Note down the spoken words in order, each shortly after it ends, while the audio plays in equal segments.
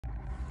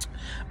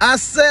I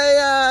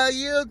say,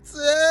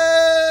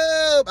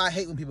 YouTube. I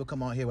hate when people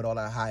come on here with all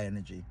that high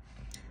energy.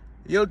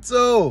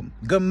 YouTube,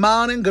 good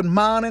morning, good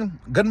morning,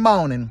 good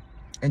morning.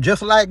 And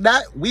just like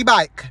that, we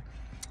bike.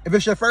 If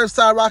it's your first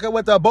time rocking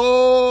with the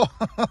bull,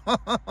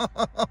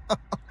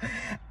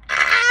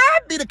 I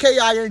be the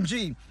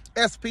KING,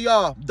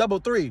 SPR,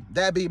 33.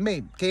 That be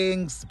me,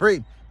 King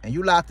Spree. And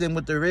you locked in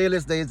with the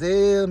realest, they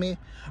tell me.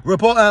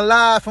 Reporting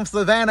live from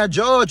Savannah,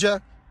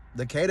 Georgia.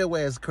 The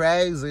caterware is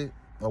crazy,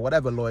 or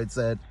whatever Lloyd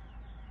said.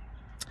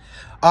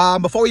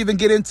 Before we even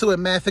get into it,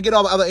 man, forget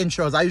all the other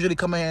intros. I usually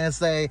come in here and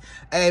say,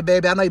 hey,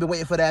 baby, I know you've been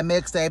waiting for that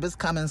mixtape. It's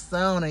coming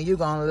soon, and you're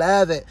going to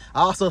love it.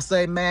 I also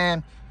say,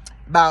 man,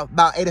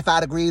 about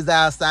 85 degrees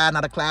outside,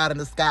 not a cloud in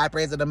the sky,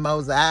 praising the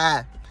Most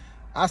High.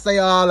 I say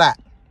all that.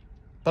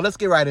 But let's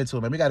get right into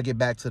it, man. We got to get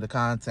back to the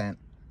content,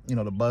 you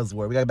know, the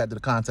buzzword. We got to get back to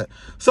the content.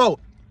 So,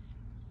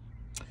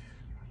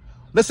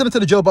 listening to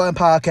the Joe Budden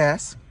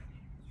podcast,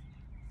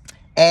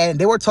 and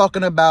they were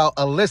talking about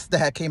a list that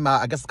had came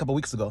out, I guess, a couple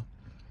weeks ago.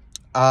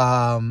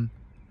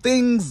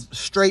 Things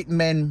straight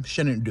men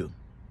shouldn't do,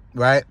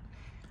 right?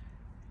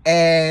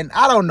 And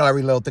I don't know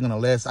every little thing on the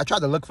list. I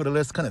tried to look for the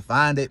list, couldn't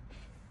find it.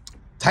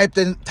 Typed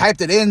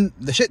it in.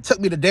 The shit took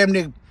me to damn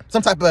near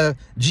some type of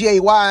GAY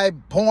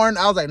porn.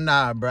 I was like,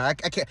 nah, bro, I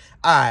can't.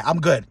 All right, I'm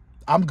good.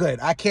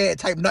 I can't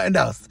type nothing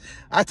else.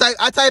 I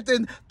typed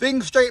in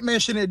things straight men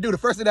shouldn't do. The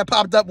first thing that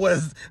popped up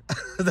was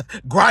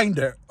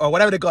Grindr or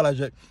whatever they call that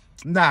shit.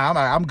 Nah,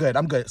 I'm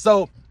good.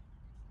 So,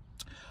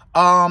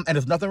 and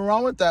there's nothing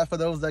wrong with that for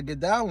those that get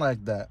down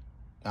like that.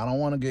 I don't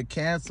want to get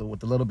canceled with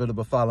the little bit of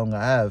a following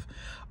I have.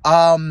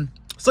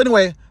 So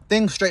anyway,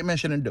 things straight men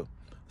shouldn't do.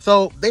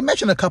 So they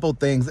mentioned a couple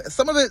things.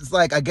 Some of it's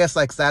like, I guess,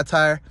 like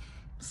satire.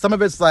 Some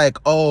of it's like,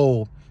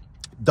 oh,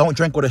 don't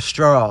drink with a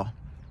straw.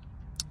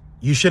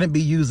 You shouldn't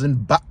be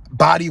using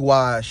body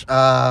wash.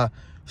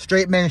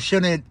 Straight men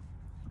shouldn't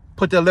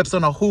put their lips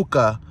on a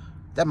hookah.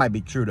 That might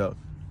be true, though.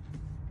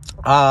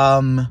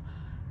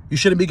 You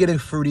shouldn't be getting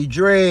fruity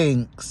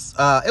drinks.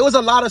 It was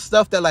a lot of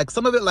stuff that, like,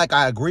 some of it, like,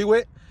 I agree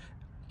with.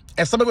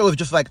 And some of it was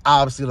just, like,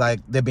 obviously, like,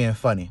 they're being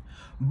funny.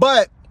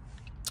 But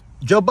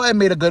Joe Budden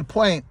made a good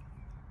point.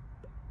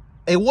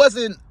 It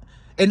wasn't,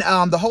 and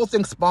the whole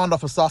thing spawned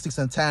off of Saucy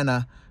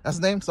Santana. That's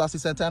his name, Saucy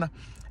Santana.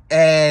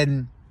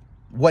 And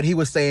what he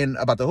was saying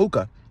about the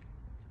hookah.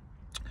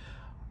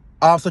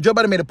 So Joe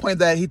Budden made a point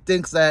that he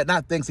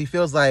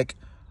feels like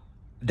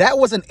that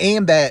wasn't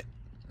aimed at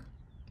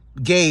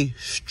gay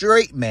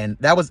straight men.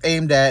 That was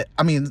aimed at,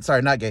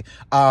 not gay,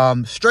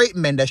 straight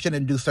men that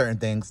shouldn't do certain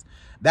things.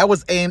 That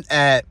was aimed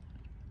at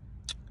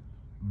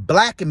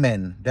black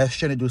men that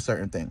shouldn't do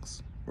certain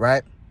things,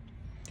 right?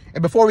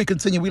 And before we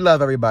continue, we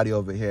love everybody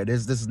over here.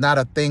 This is not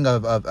a thing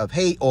of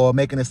hate or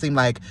making it seem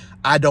like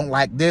I don't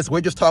like this. We're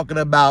just talking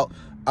about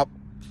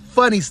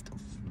funny,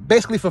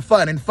 basically for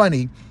fun and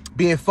funny,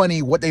 being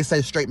funny, what they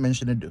say straight men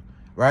shouldn't do,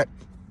 right?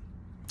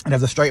 And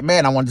as a straight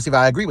man, I wanted to see if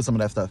I agree with some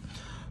of that stuff.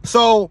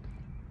 So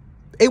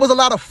it was a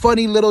lot of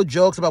funny little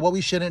jokes about what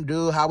we shouldn't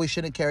do, how we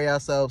shouldn't carry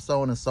ourselves,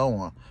 so on and so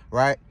on,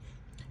 right?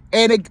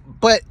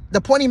 But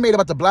the point he made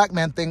about the black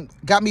man thing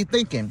got me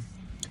thinking.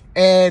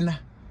 And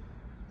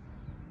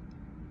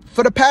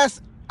for the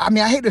past, I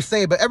hate to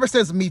say it, but ever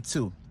since Me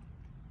Too,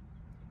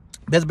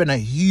 there's been a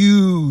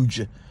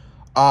huge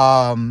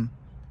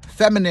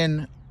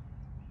feminine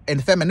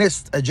and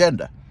feminist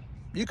agenda.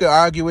 You could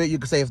argue it, you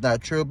could say it's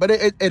not true, but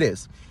it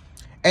is.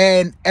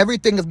 And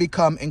everything has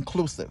become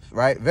inclusive,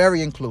 right?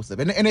 Very inclusive.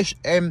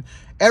 And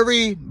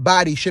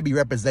everybody should be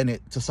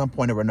represented to some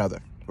point or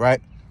another,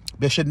 right?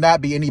 There should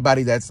not be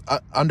anybody that's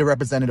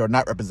underrepresented or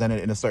not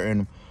represented in a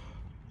certain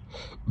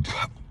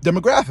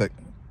demographic.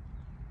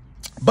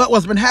 But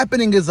what's been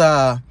happening is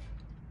a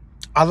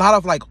lot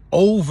of like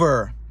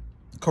over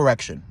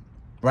correction,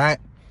 right?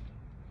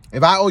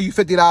 If I owe you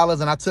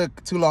 $50 and I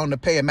took too long to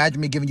pay, imagine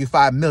me giving you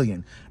 $5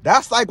 million.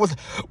 That's like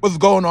what's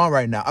going on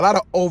right now. A lot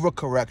of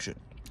overcorrection.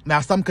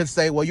 Now, some could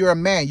say, well, you're a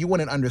man. You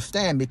wouldn't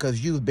understand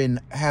because you've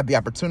had the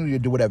opportunity to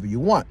do whatever you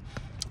want.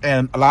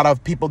 And a lot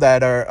of people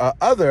that are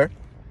other,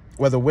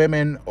 whether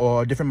women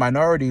or different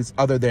minorities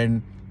other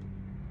than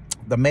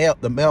the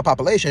male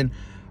population,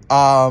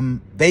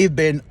 they've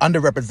been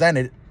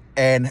underrepresented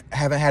and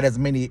haven't had as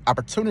many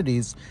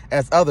opportunities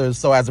as others.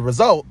 So as a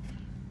result,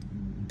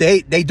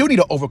 they do need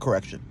an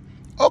overcorrection.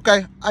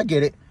 Okay, I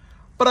get it.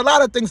 But a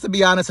lot of things, to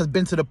be honest, has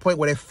been to the point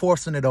where they're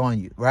forcing it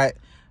on you, right?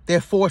 They're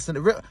forcing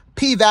it.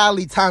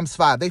 P-Valley times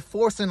 5. They're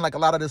forcing like a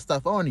lot of this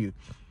stuff on you.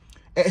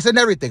 It's in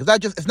everything.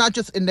 It's not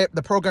just in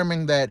the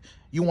programming that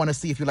you want to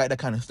see if you like that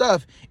kind of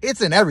stuff.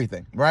 It's in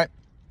everything, right?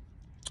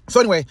 So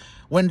anyway,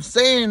 when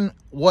saying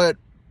what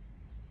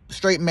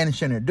straight men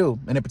shouldn't do,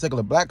 and in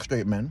particular black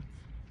straight men,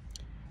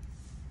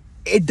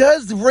 it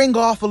does ring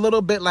off a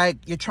little bit like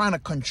you're trying to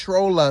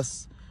control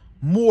us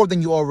more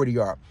than you already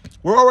are.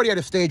 We're already at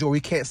a stage where we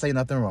can't say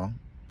nothing wrong.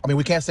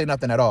 We can't say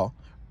nothing at all,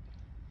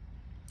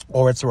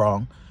 or it's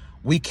wrong.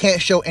 We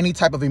can't show any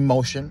type of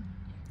emotion.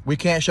 We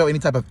can't show any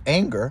type of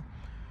anger.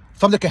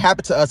 Something can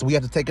happen to us, we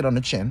have to take it on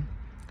the chin.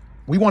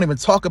 We won't even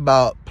talk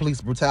about police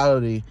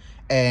brutality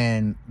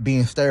and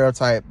being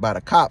stereotyped by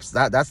the cops.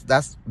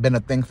 That's been a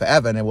thing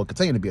forever, and it will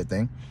continue to be a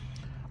thing.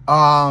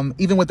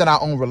 Even within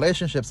our own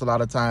relationships, a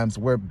lot of times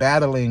we're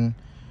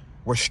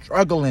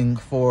struggling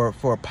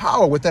for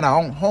power within our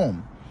own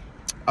home.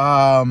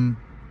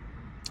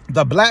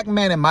 The black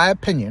man, in my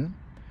opinion,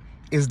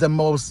 is the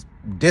most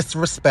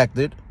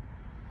disrespected.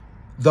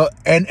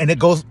 And it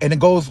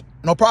goes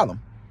no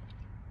problem.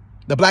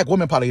 The black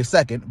woman probably is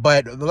second,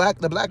 but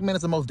the black man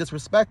is the most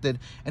disrespected,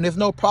 and there's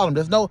no problem.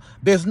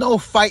 There's no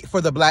fight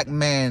for the black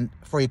man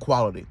for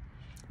equality.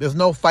 There's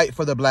no fight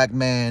for the black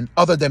man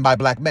other than by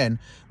black men.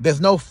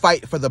 There's no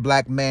fight for the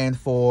black man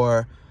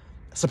for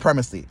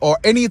supremacy or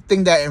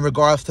anything that in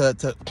regards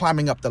to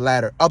climbing up the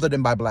ladder other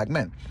than by black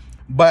men.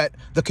 But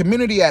the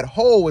community at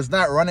whole is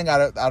not running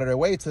out of their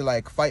way to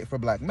like fight for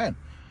black men,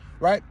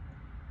 right?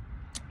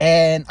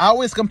 And I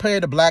always compare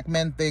the black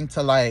men thing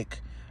to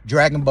like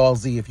Dragon Ball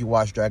Z. If you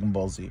watch Dragon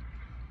Ball Z,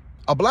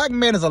 a black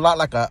man is a lot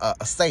like a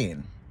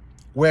Saiyan,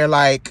 where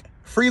like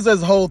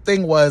Frieza's whole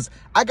thing was,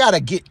 I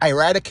gotta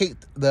eradicate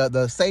the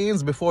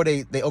Saiyans before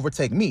they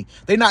overtake me.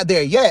 They're not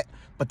there yet,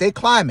 but they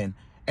climbing,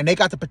 and they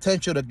got the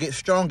potential to get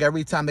stronger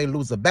every time they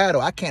lose a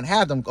battle. I can't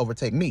have them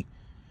overtake me.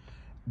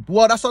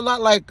 Well, that's a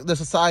lot like the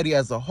society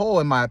as a whole,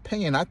 in my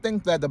opinion. I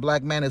think that the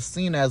black man is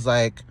seen as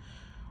like,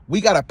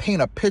 we gotta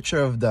paint a picture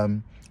of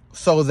them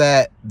so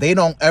that they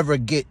don't ever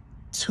get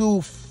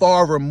too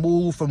far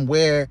removed from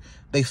where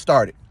they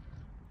started.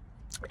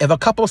 If a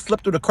couple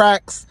slip through the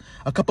cracks,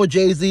 a couple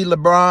Jay-Z,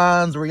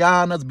 LeBrons,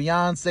 Rihanna's,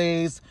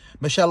 Beyonce's,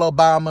 Michelle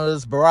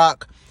Obama's,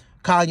 Barack,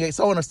 Kanye,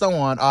 so on and so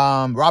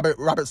on,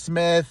 Robert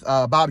Smith,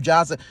 Bob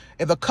Johnson,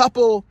 if a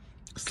couple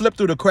slip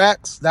through the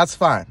cracks, that's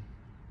fine.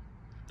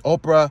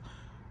 Oprah,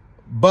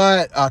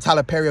 but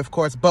Tyler Perry, of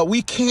course. But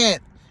we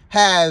can't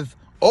have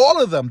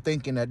all of them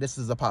thinking that this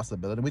is a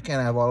possibility. We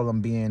can't have all of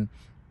them being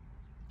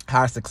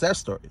high success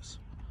stories.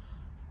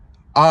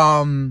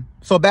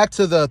 So back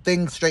to the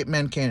things straight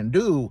men can't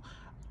do.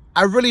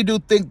 I really do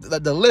think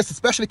that the list,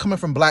 especially coming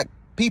from black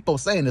people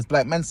saying this,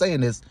 black men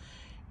saying this,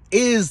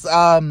 is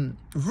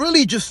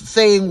really just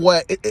saying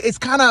what it's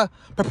kind of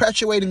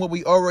perpetuating what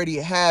we already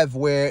have,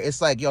 where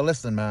it's like, yo,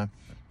 listen, man,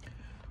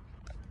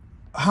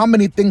 how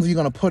many things are you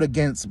going to put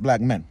against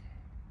black men?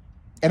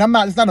 And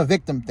it's not a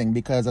victim thing,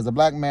 because as a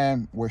black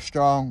man, we're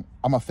strong.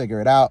 I'm going to figure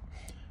it out,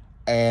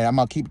 and I'm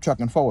going to keep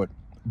trucking forward.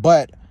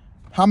 But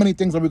how many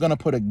things are we going to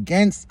put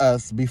against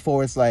us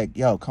before it's like,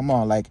 yo, come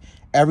on, like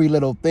every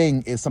little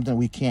thing is something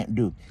we can't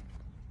do.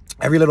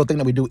 Every little thing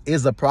that we do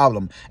is a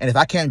problem. And if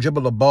I can't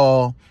dribble a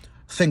ball,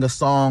 sing a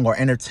song, or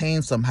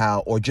entertain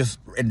somehow, or just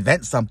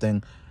invent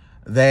something,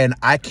 then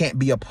I can't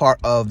be a part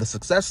of the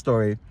success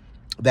story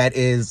that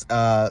is,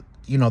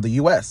 the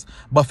U.S.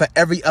 But for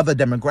every other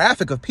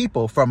demographic of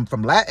people, from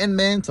Latin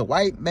men to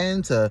white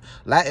men to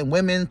Latin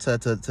women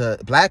to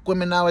black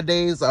women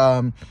nowadays,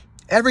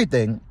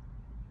 everything,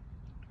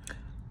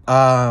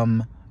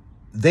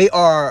 they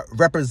are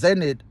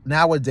represented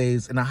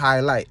nowadays in a high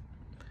light.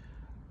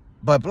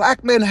 But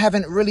black men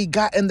haven't really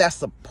gotten that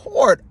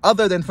support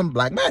other than from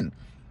black men.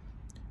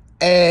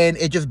 And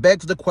it just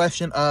begs the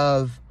question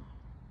of,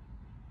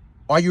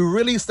 are you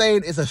really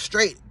saying it's a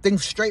straight thing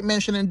straight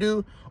men shouldn't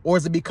do? Or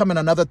is it becoming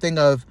another thing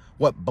of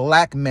what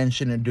black men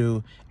shouldn't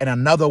do and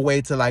another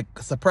way to like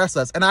suppress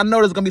us? And I know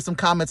there's going to be some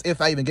comments,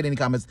 if I even get any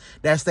comments,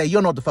 that say, you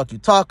don't know what the fuck you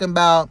talking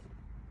about.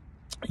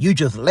 You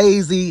just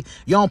lazy.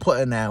 You don't put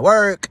in that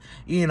work.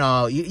 You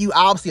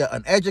obviously are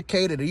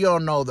uneducated. You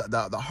don't know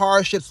the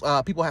hardships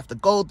people have to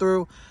go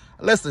through.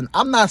 Listen,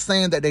 I'm not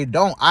saying that they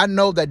don't. I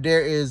know that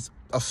there is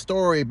a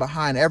story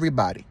behind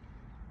everybody,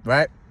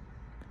 right?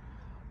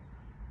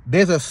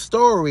 There's a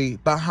story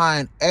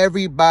behind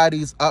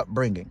everybody's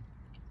upbringing.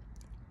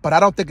 But I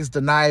don't think it's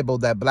deniable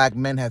that black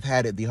men have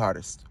had it the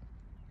hardest.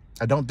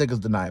 I don't think it's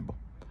deniable.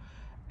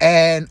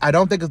 And I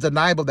don't think it's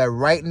deniable that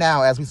right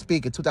now, as we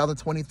speak in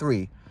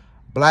 2023,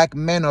 black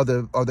men are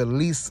the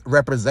least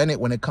represented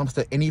when it comes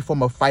to any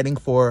form of fighting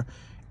for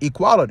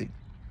equality.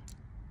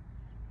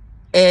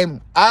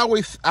 And I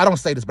don't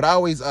say this, but I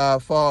always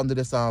fall under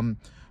this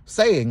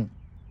saying,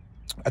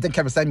 I think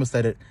Kevin Samuels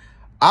said it,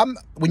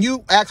 when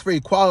you ask for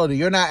equality,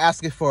 you're not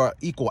asking for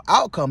equal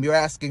outcome, you're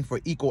asking for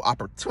equal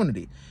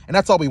opportunity. And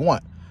that's all we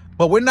want.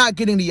 But we're not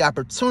getting the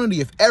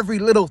opportunity if every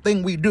little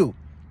thing we do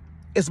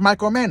is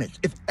micromanaged.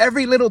 If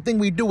every little thing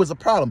we do is a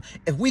problem.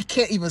 If we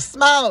can't even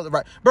smile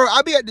right. Bro,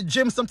 I'll be at the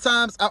gym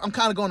sometimes. I'm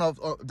kind of going off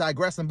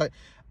digressing, but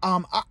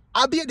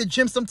I'll be at the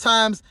gym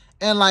sometimes,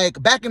 and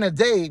like back in the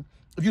day,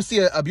 if you see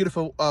a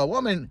beautiful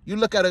woman, you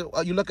look at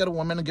a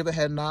woman and give a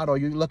head nod, or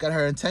you look at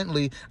her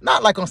intently,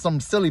 not like on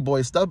some silly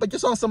boy stuff, but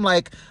just on some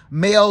like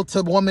male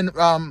to woman,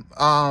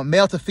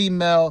 male to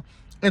female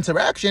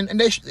interaction,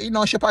 and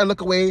she'll probably look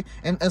away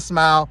and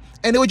smile,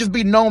 and it would just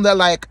be known that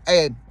like,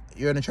 hey,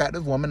 you're an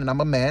attractive woman and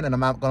I'm a man, and I'm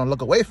not gonna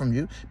look away from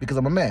you because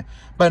I'm a man.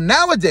 But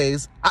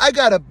nowadays, I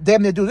gotta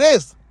damn near do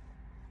this.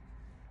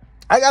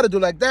 I gotta do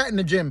like that in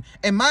the gym.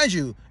 And mind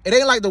you, it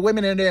ain't like the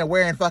women in there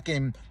wearing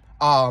fucking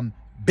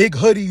big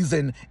hoodies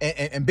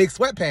and big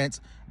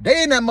sweatpants.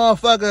 They in that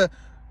motherfucker,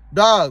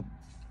 dog,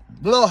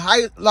 Little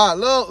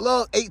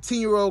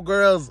 18-year-old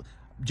girls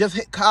just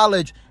hit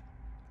college,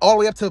 all the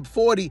way up to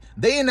 40.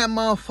 They in that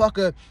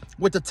motherfucker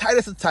with the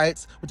tightest of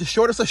tights, with the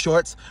shortest of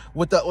shorts,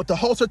 with the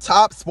halter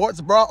top,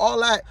 sports bra,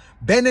 all that,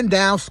 bending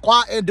down,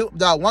 squatting.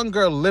 One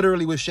girl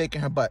literally was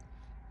shaking her butt.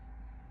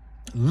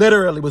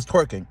 Literally was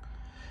twerking.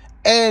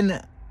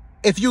 And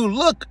if you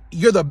look,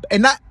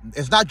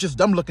 it's not just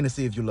them looking to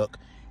see if you look.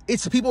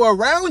 It's the people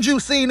around you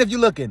seeing if you're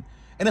looking.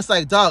 And it's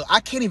like, dog,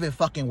 I can't even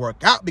fucking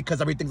work out because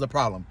everything's a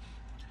problem.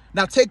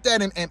 Now take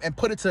that and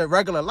put it to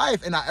regular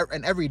life and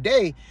every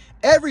day.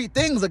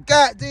 Everything's a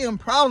goddamn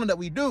problem that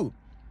we do.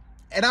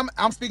 And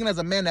I'm speaking as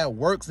a man that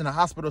works in a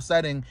hospital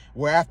setting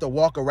where I have to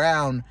walk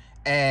around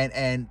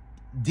and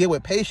deal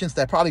with patients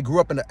that probably grew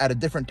up at a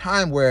different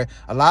time where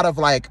a lot of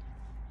like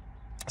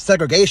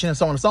segregation and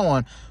so on and so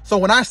on. So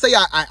when I say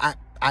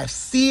I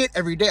see it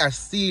every day, I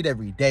see it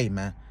every day,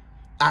 man.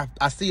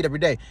 I see it every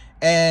day.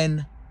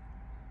 And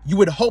you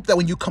would hope that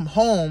when you come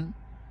home,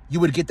 you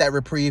would get that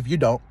reprieve. You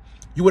don't.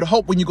 You would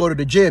hope when you go to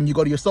the gym, you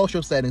go to your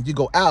social settings, you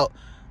go out,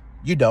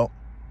 you don't.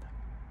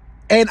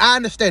 And I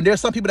understand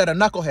there's some people that are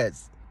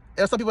knuckleheads.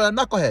 There's some people that are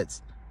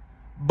knuckleheads.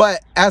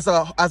 But as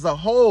a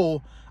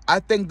whole, I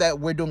think that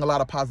we're doing a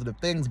lot of positive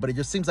things, but it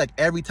just seems like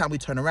every time we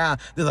turn around,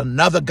 there's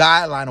another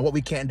guideline on what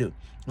we can't do.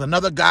 There's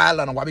another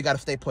guideline on why we got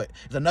to stay put.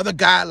 There's another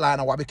guideline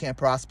on why we can't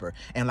prosper.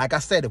 And like I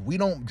said, if we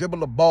don't dribble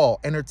the ball,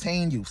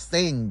 entertain you,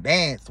 sing,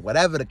 dance,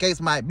 whatever the case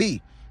might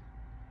be,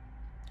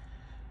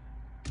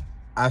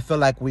 I feel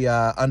like we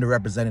are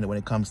underrepresented when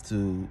it comes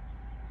to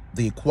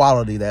the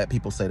equality that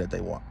people say that they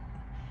want.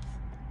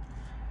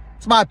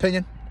 It's my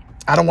opinion.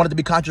 I don't want it to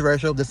be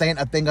controversial. This ain't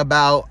a thing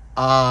about,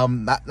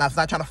 not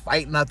trying to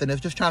fight nothing.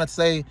 It's just trying to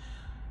say,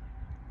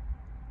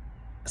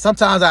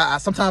 sometimes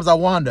I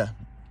wonder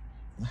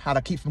how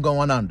to keep from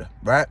going under,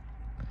 right?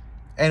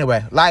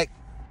 Anyway, like,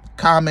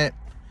 comment.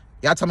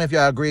 Y'all tell me if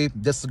y'all agree,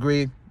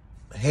 disagree,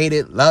 hate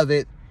it, love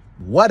it,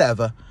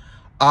 whatever.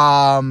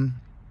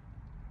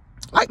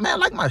 Like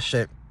my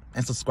shit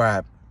and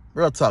subscribe.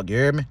 Real talk, you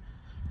hear me?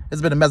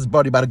 It's been a message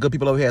brought to you by the good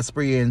people over here at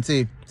Spree ENT.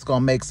 It's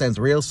gonna make sense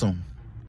real soon.